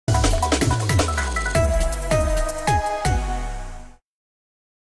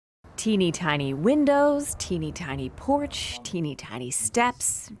Teeny tiny windows, teeny tiny porch, teeny tiny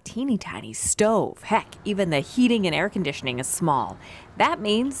steps, teeny tiny stove. Heck, even the heating and air conditioning is small. That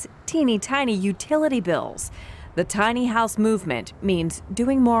means teeny tiny utility bills. The tiny house movement means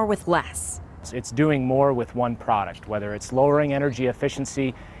doing more with less. It's doing more with one product, whether it's lowering energy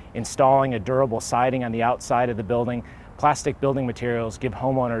efficiency, installing a durable siding on the outside of the building. Plastic building materials give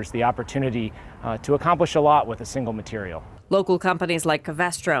homeowners the opportunity to accomplish a lot with a single material. Local companies like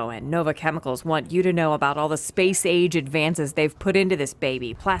Covestro and Nova Chemicals want you to know about all the space-age advances they've put into this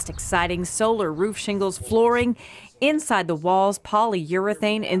baby. Plastic siding, solar roof shingles, flooring, inside the walls,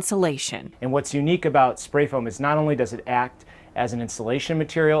 polyurethane insulation. And what's unique about spray foam is not only does it act as an insulation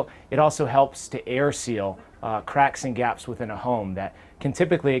material, it also helps to air seal cracks and gaps within a home that can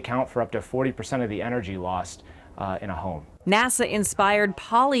typically account for up to 40% of the energy lost in a home. NASA-inspired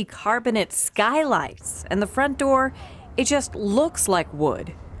polycarbonate skylights, and the front door, it just looks like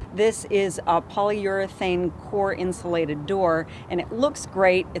wood. This is a polyurethane core insulated door, and it looks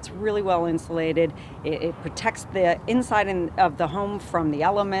great. It's really well insulated. It protects the inside of the home from the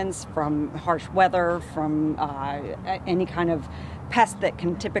elements, from harsh weather, from any kind of pest that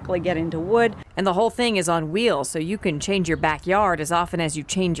can typically get into wood. And the whole thing is on wheels, so you can change your backyard as often as you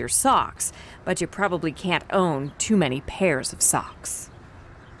change your socks. But you probably can't own too many pairs of socks.